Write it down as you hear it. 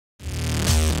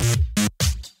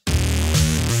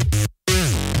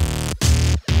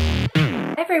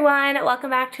everyone, welcome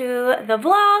back to the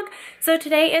vlog. So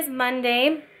today is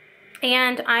Monday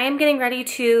and I am getting ready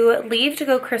to leave to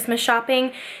go Christmas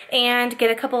shopping and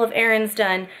get a couple of errands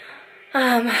done.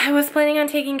 I was planning on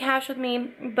taking Cash with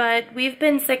me, but we've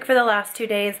been sick for the last 2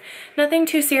 days. Nothing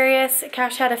too serious.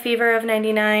 Cash had a fever of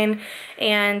 99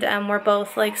 and we're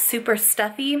both like super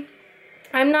stuffy.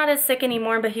 I'm not as sick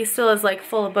anymore, but he still is like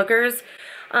full of boogers.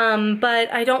 But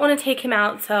I don't want to take him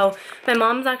out, so my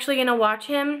mom's actually going to watch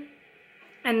him.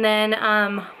 And then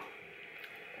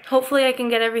hopefully I can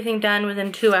get everything done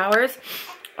within 2 hours.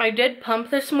 I did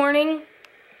pump this morning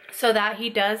so that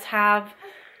he does have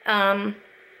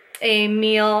a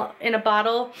meal in a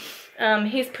bottle.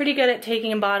 He's pretty good at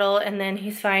taking a bottle, and then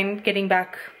he's fine getting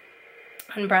back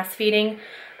on breastfeeding.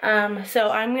 So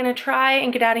I'm going to try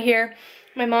and get out of here.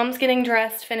 My mom's getting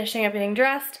dressed, finishing up getting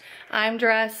dressed. I'm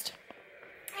dressed.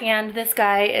 And this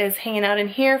guy is hanging out in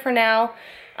here for now.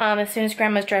 As soon as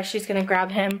Grandma's dressed, she's gonna grab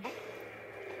him.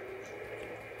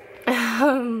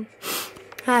 Hi,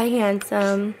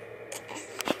 handsome.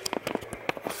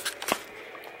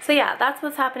 So yeah, that's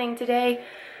what's happening today.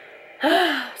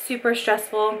 Super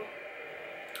stressful.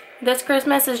 This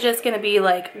Christmas is just gonna be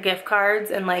like gift cards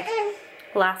and like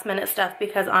last minute stuff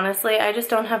because honestly, I just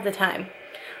don't have the time.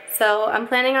 So I'm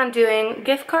planning on doing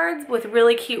gift cards with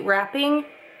really cute wrapping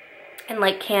and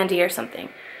like candy or something.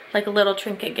 Like little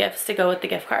trinket gifts to go with the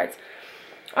gift cards.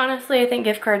 Honestly, I think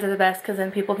gift cards are the best because then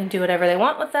people can do whatever they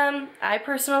want with them. I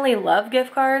personally love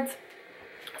gift cards.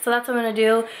 So that's what I'm going to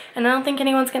do. And I don't think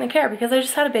anyone's going to care because I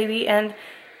just had a baby and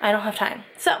I don't have time.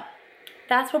 So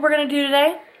that's what we're going to do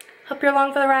today. Hope you're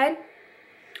along for the ride.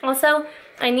 Also,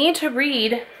 I need to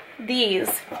read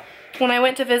these. When I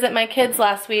went to visit my kids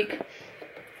last week,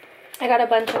 I got a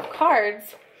bunch of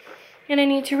cards and I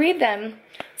need to read them.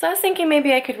 So I was thinking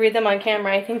maybe I could read them on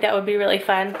camera. I think that would be really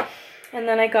fun. And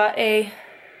then I got a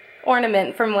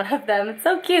ornament from one of them. It's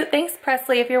so cute. Thanks,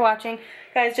 Presley, if you're watching.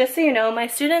 Guys, just so you know, my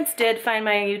students did find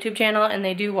my YouTube channel and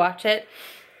they do watch it.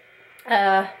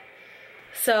 And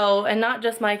not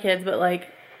just my kids, but like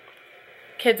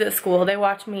kids at school. They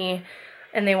watch me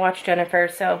and they watch Jennifer.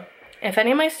 So if any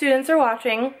of my students are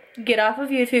watching, get off of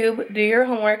YouTube, do your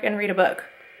homework, and read a book.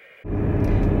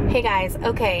 Hey guys,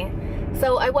 okay.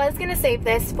 So I was gonna save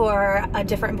this for a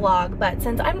different vlog, but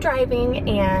since I'm driving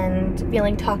and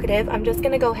feeling talkative, I'm just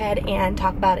gonna go ahead and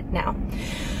talk about it now.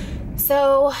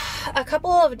 So a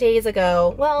couple of days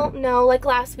ago, well, no, like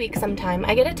last week sometime,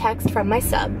 I get a text from my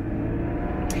sub.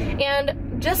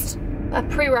 And just a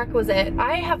prerequisite,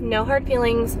 I have no hard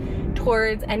feelings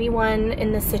towards anyone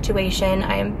in this situation.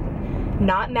 I'm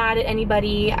not mad at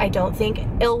anybody. I don't think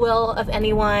ill will of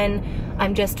anyone.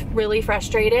 I'm just really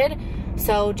frustrated.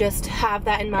 So just have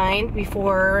that in mind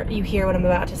before you hear what I'm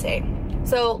about to say.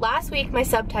 So last week my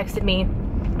sub texted me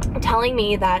telling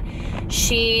me that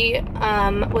she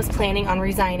was planning on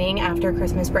resigning after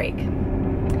Christmas break.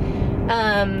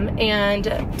 And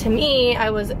to me, I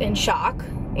was in shock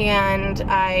and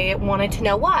I wanted to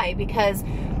know why, because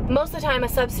most of the time a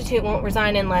substitute won't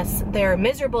resign unless they're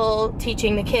miserable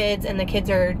teaching the kids and the kids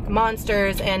are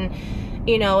monsters and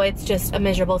you know, it's just a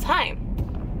miserable time.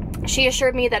 She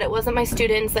assured me that it wasn't my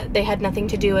students, that they had nothing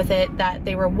to do with it, that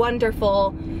they were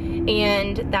wonderful,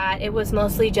 and that it was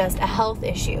mostly just a health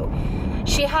issue.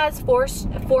 She has four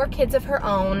kids of her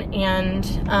own, and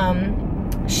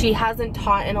she hasn't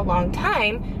taught in a long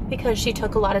time because she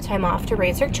took a lot of time off to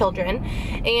raise her children.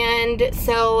 And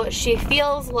so she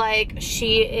feels like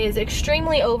she is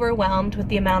extremely overwhelmed with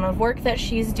the amount of work that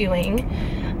she's doing.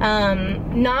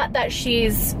 Not that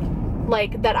she's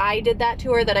like that I did that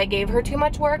to her, that I gave her too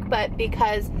much work, but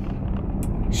because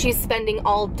she's spending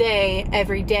all day,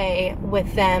 every day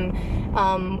with them,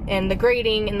 and the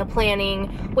grading and the planning,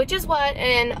 which is what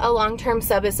a long-term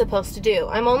sub is supposed to do.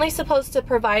 I'm only supposed to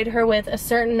provide her with a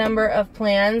certain number of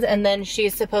plans, and then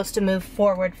she's supposed to move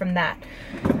forward from that.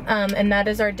 And that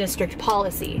is our district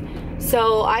policy.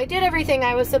 So I did everything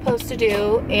I was supposed to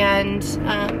do, and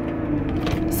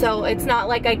so it's not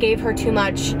like I gave her too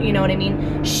much, you know what I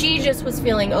mean? She just was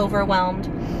feeling overwhelmed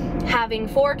having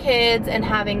 4 kids and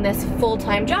having this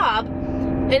full-time job.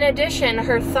 In addition,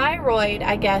 her thyroid,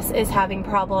 I guess, is having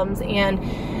problems, and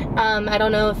I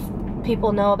don't know if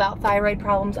people know about thyroid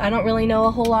problems. I don't really know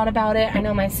a whole lot about it. I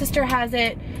know my sister has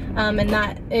it, and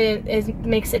that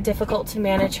makes it difficult to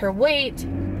manage her weight.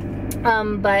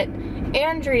 But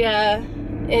Andrea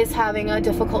is having a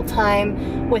difficult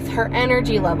time with her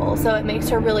energy level, so it makes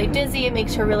her really dizzy, it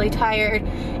makes her really tired,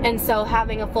 and so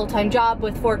having a full-time job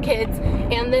with 4 kids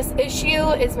and this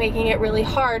issue is making it really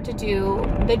hard to do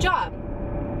the job.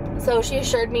 So she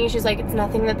assured me, she's like, it's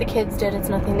nothing that the kids did, it's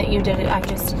nothing that you did,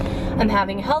 I'm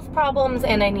having health problems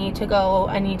and I need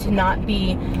to not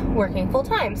be working full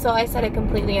time. So I said, I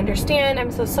completely understand,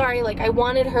 I'm so sorry. Like, I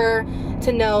wanted her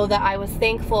to know that I was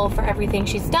thankful for everything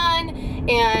she's done,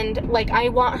 and like, I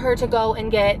want her to go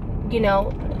and get, you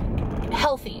know,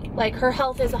 healthy. Like, her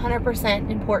health is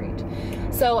 100% important.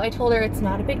 So I told her it's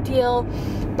not a big deal.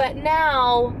 But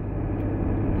now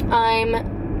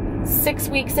I'm 6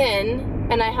 weeks in,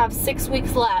 and I have 6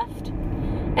 weeks left,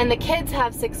 and the kids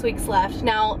have 6 weeks left.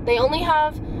 Now, they only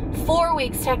have 4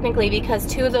 weeks technically, because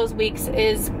 2 of those weeks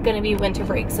is gonna be winter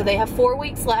break. So they have 4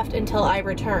 weeks left until I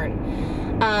return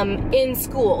in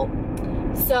school.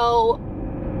 So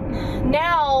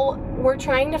now we're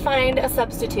trying to find a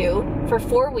substitute for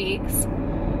 4 weeks.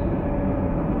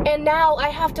 And now I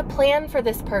have to plan for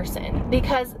this person,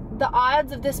 because the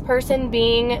odds of this person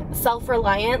being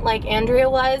self-reliant like Andrea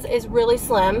was is really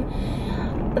slim.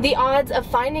 The odds of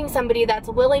finding somebody that's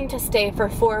willing to stay for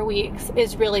 4 weeks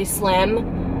is really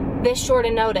slim, this short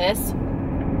a notice.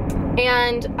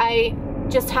 And I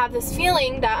just have this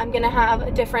feeling that I'm gonna have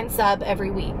a different sub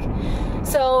every week.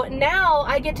 So now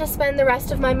I get to spend the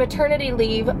rest of my maternity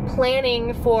leave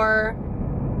planning for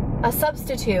a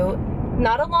substitute,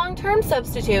 not a long-term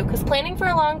substitute, because planning for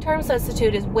a long-term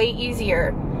substitute is way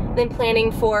easier than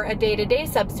planning for a day-to-day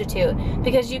substitute,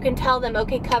 because you can tell them,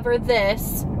 okay, cover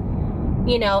this,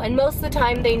 you know, and most of the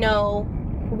time they know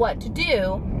what to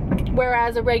do,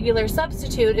 whereas a regular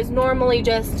substitute is normally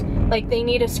just like they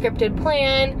need a scripted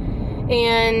plan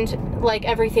and like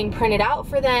everything printed out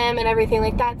for them and everything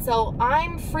like that. So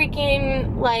I'm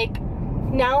freaking like,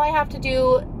 now I have to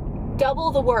do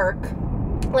double the work.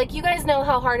 Like, you guys know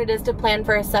how hard it is to plan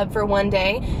for a sub for 1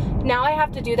 day. Now I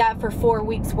have to do that for 4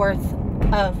 weeks worth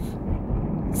of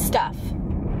stuff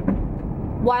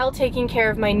while taking care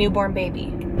of my newborn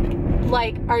baby.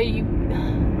 Like, are you...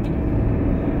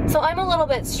 So I'm a little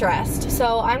bit stressed.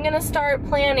 So I'm gonna start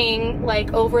planning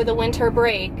like over the winter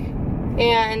break,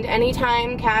 and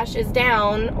anytime Cash is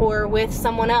down or with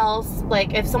someone else,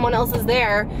 like if someone else is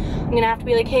there, I'm gonna have to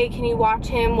be like, hey, can you watch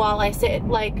him while I sit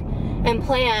like and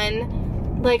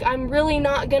plan? Like, I'm really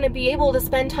not gonna be able to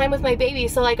spend time with my baby.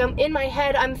 So like, I'm in my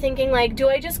head, I'm thinking like, do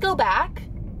I just go back?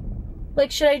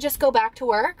 Like, should I just go back to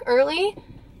work early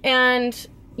and,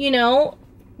 you know,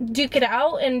 duke it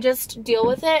out and just deal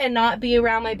with it and not be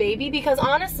around my baby? Because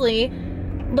honestly,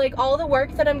 like, all the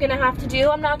work that I'm gonna have to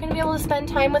do, I'm not gonna be able to spend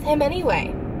time with him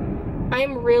anyway.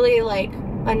 I'm really like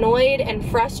annoyed and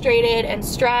frustrated and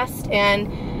stressed,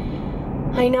 and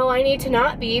I know I need to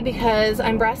not be, because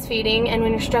I'm breastfeeding, and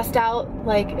when you're stressed out,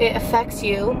 like, it affects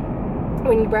you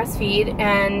when you breastfeed,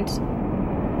 and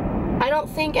I don't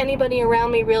think anybody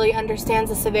around me really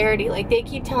understands the severity. Like, they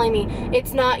keep telling me,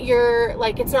 it's not your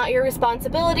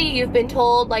responsibility, you've been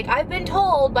told, like, I've been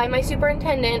told by my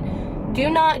superintendent, do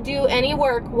not do any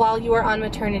work while you are on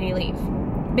maternity leave,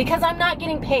 because I'm not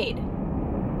getting paid.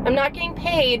 I'm not getting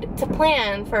paid to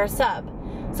plan for a sub.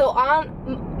 So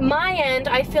on my end,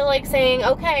 I feel like saying,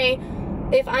 okay,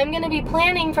 if I'm gonna be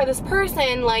planning for this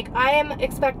person, like, I am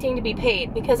expecting to be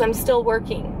paid because I'm still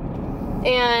working.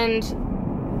 And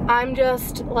I'm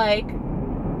just like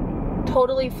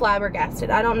totally flabbergasted.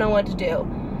 I don't know what to do.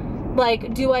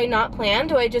 Like, do I not plan?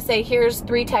 Do I just say, here's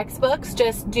 3 textbooks,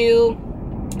 just do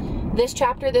this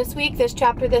chapter this week, this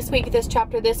chapter this week, this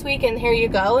chapter this week, and here you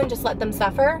go, and just let them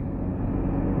suffer?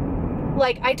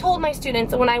 Like, I told my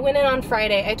students, when I went in on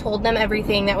Friday, I told them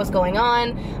everything that was going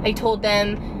on. I told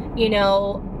them, you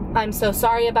know, I'm so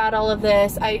sorry about all of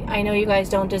this. I know you guys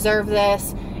don't deserve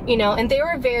this, you know, and they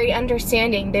were very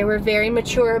understanding. They were very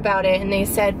mature about it, and they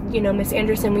said, you know, Miss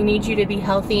Anderson, we need you to be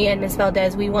healthy, and Miss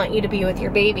Valdez, we want you to be with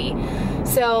your baby.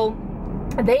 So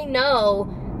they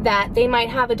know that they might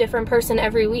have a different person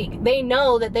every week. They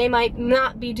know that they might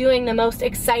not be doing the most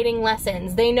exciting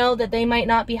lessons. They know that they might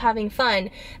not be having fun.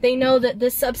 They know that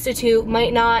this substitute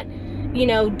might not, you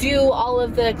know, do all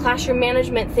of the classroom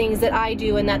management things that I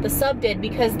do and that the sub did,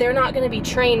 because they're not going to be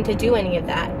trained to do any of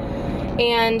that.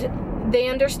 And they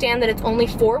understand that it's only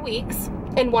 4 weeks,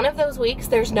 and one of those weeks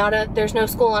there's no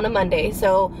school on a Monday,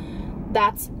 so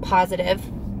that's positive.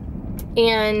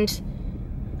 And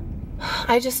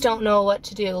I just don't know what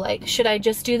to do. Like, should I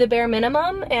just do the bare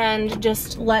minimum and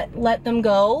just let them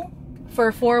go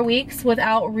for 4 weeks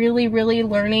without really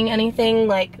learning anything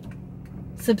like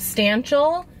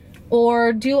substantial?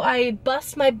 Or do I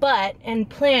bust my butt and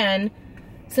plan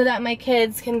so that my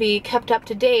kids can be kept up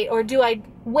to date? Or do I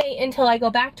wait until I go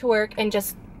back to work and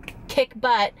just kick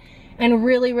butt and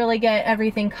really get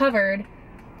everything covered?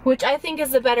 Which I think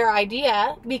is a better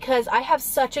idea, because I have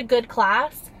such a good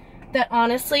class that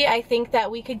honestly, I think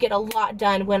that we could get a lot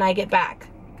done when I get back.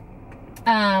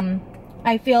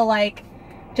 I feel like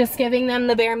just giving them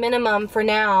the bare minimum for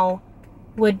now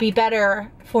would be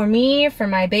better for me, for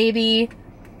my baby.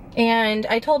 And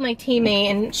I told my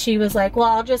teammate, and she was like, well,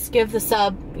 I'll just give the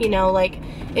sub, you know, like,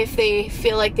 if they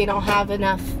feel like they don't have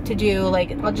enough to do,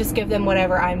 like, I'll just give them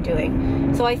whatever I'm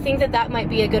doing. So I think that that might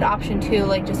be a good option too,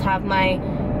 like, just have my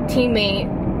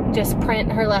teammate just print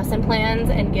her lesson plans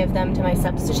and give them to my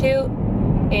substitute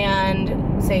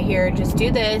and say, here, just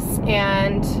do this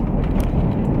and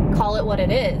call it what it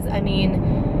is. I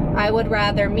mean, I would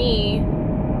rather me,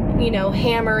 you know,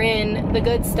 hammer in the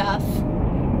good stuff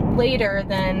later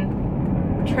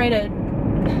than try to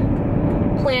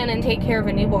plan and take care of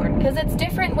a newborn, because it's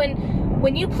different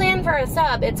when you plan for a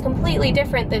sub. It's completely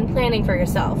different than planning for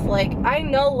yourself. Like, I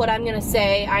know what I'm gonna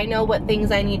say, I know what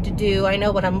things I need to do, I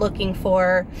know what I'm looking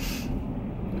for,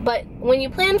 but when you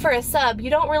plan for a sub, you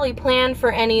don't really plan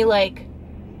for any like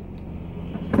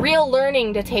real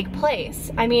learning to take place.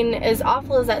 I mean, as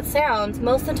awful as that sounds,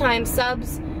 most of the time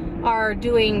subs are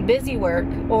doing busy work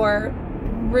or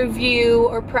review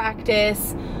or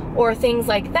practice or things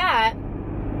like that,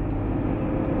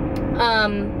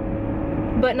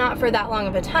 but not for that long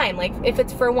of a time. Like, if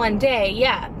it's for one day,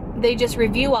 yeah, they just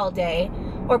review all day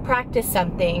or practice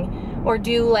something or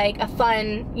do like a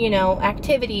fun, you know,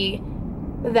 activity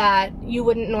that you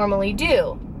wouldn't normally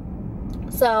do.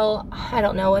 So I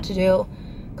don't know what to do.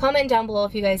 Comment down below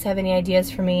if you guys have any ideas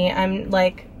for me. I'm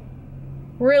like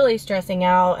really stressing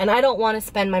out, and I don't want to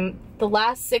spend the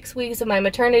last 6 weeks of my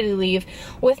maternity leave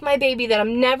with my baby that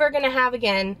I'm never gonna have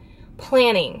again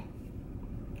planning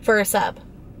for a sub.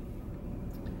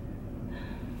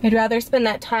 I'd rather spend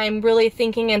that time really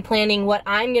thinking and planning what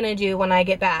I'm gonna do when I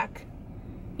get back,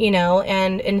 you know,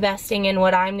 and investing in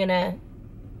what I'm gonna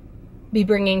be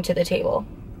bringing to the table.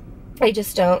 I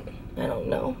don't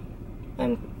know.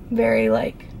 I'm very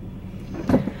like,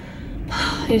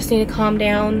 I just need to calm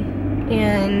down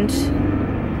and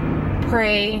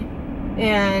pray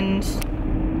and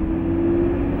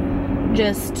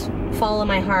just follow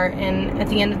my heart, and at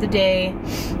the end of the day,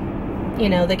 you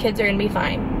know, the kids are gonna be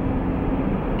fine.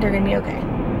 They're gonna be okay.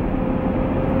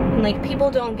 And like,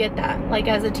 people don't get that. Like,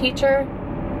 as a teacher,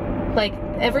 like,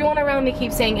 everyone around me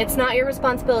keeps saying, it's not your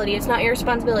responsibility, it's not your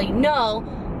responsibility. No,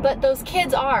 but those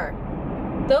kids are.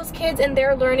 Those kids and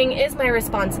their learning is my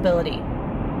responsibility.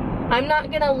 I'm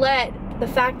not gonna let the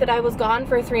fact that I was gone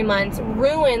for 3 months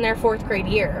ruin their 4th grade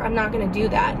year. I'm not gonna do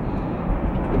that.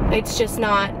 It's just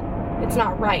not, it's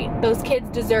not right. Those kids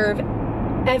deserve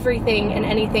everything and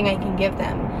anything I can give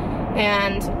them.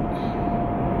 And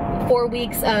 4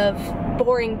 weeks of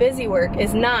boring busy work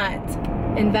is not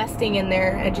investing in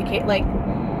their like,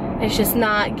 it's just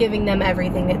not giving them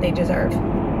everything that they deserve.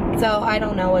 So I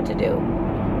don't know what to do.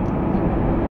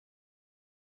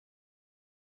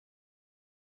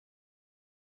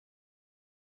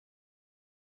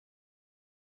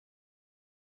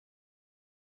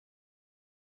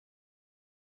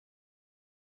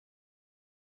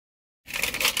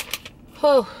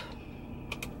 Oh.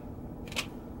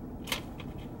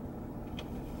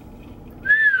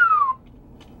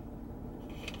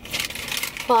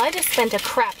 Well, I just spent a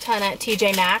crap ton at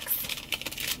TJ Maxx.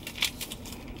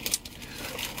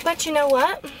 But you know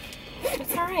what?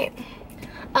 It's alright.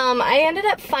 I ended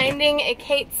up finding a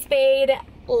Kate Spade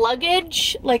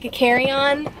luggage, like a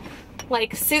carry-on,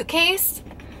 like suitcase,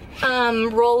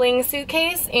 rolling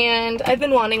suitcase, and I've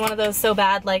been wanting one of those so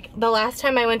bad. Like, the last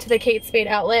time I went to the Kate Spade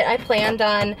outlet, I planned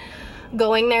on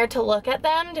going there to look at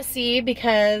them to see,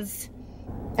 because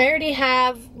I already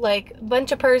have like a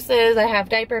bunch of purses, I have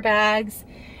diaper bags,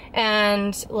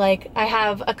 and like I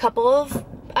have a couple of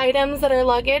items that are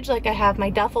luggage. Like, I have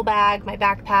my duffel bag, my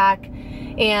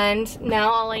backpack, and now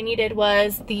all I needed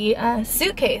was the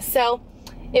suitcase. So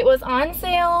it was on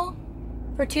sale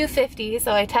for $2.50,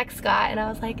 so I text Scott and I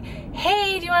was like,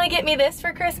 hey, do you want to get me this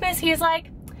for Christmas? He's like,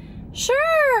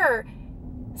 sure.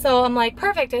 So I'm like,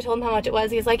 perfect. I told him how much it was.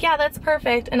 He's like, yeah, that's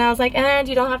perfect. And I was like, and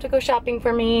you don't have to go shopping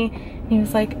for me. And he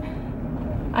was like,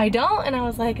 I don't. And I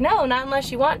was like, no, not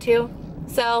unless you want to.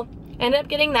 So I ended up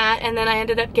getting that, and then I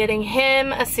ended up getting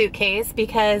him a suitcase,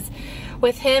 because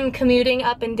with him commuting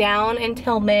up and down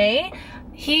until May,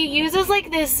 he uses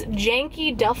like this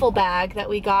janky duffel bag that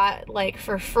we got like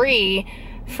for free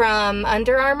from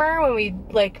Under Armour when we,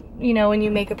 like, you know, when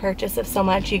you make a purchase of so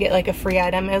much, you get like a free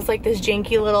item. It was like this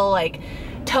janky little like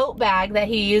tote bag that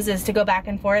he uses to go back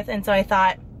and forth, and so I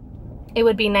thought it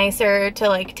would be nicer to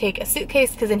like take a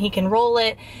suitcase, because then he can roll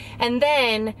it. And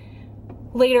then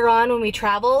later on when we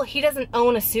travel, he doesn't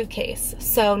own a suitcase,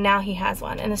 so now he has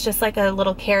one, and it's just like a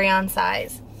little carry-on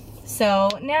size. So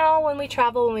now when we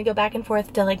travel, when we go back and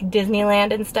forth to like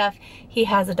Disneyland and stuff, he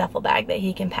has a duffel bag that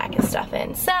he can pack his stuff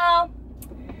in. So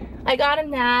I got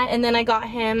him that, and then I got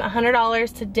him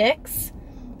 $100 to Dick's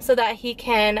so that he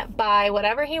can buy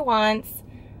whatever he wants,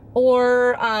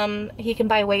 or he can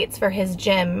buy weights for his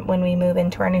gym when we move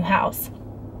into our new house.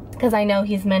 Because I know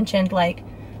he's mentioned like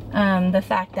the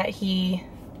fact that he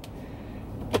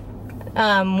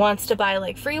wants to buy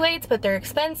like free weights, but they're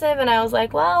expensive, and I was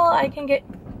like, well, I can get,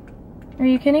 are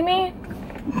you kidding me?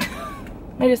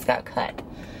 I just got cut.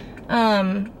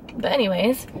 But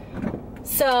anyways,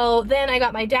 so then I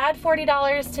got my dad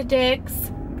 $40 to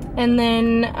Dick's, and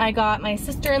then I got my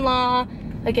sister-in-law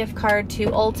a gift card to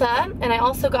Ulta, and I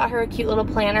also got her a cute little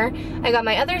planner. I got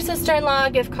my other sister-in-law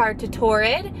a gift card to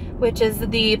Torrid, which is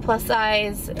the plus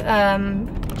size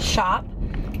shop.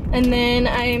 And then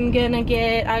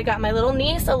I got my little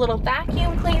niece a little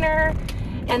vacuum cleaner,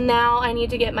 and now I need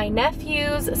to get my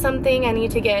nephews something. I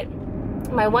need to get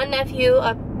my one nephew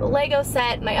a Lego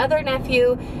set. My other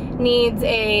nephew needs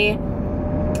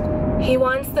he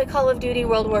wants the Call of Duty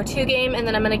World War II game, and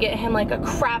then I'm gonna get him like a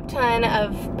crap ton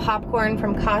of popcorn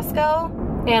from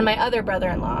Costco, and my other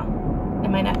brother-in-law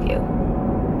and my nephew.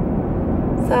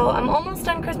 So I'm almost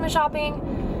done Christmas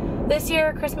shopping. This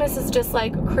year, Christmas is just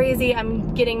like crazy.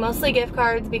 I'm getting mostly gift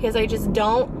cards because I just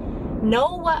don't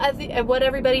know what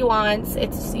everybody wants.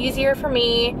 It's easier for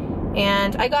me.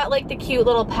 And I got like the cute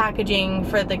little packaging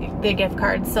for the gift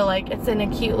cards. So like it's in a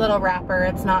cute little wrapper.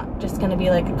 It's not just gonna be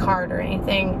like a card or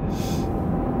anything.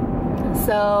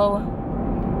 So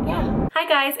yeah. Hi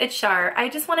guys, it's Shar. I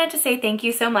just wanted to say thank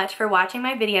you so much for watching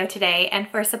my video today and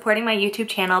for supporting my YouTube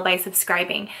channel by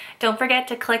subscribing. Don't forget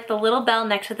to click the little bell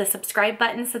next to the subscribe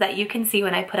button so that you can see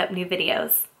when I put up new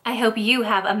videos. I hope you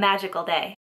have a magical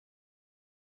day.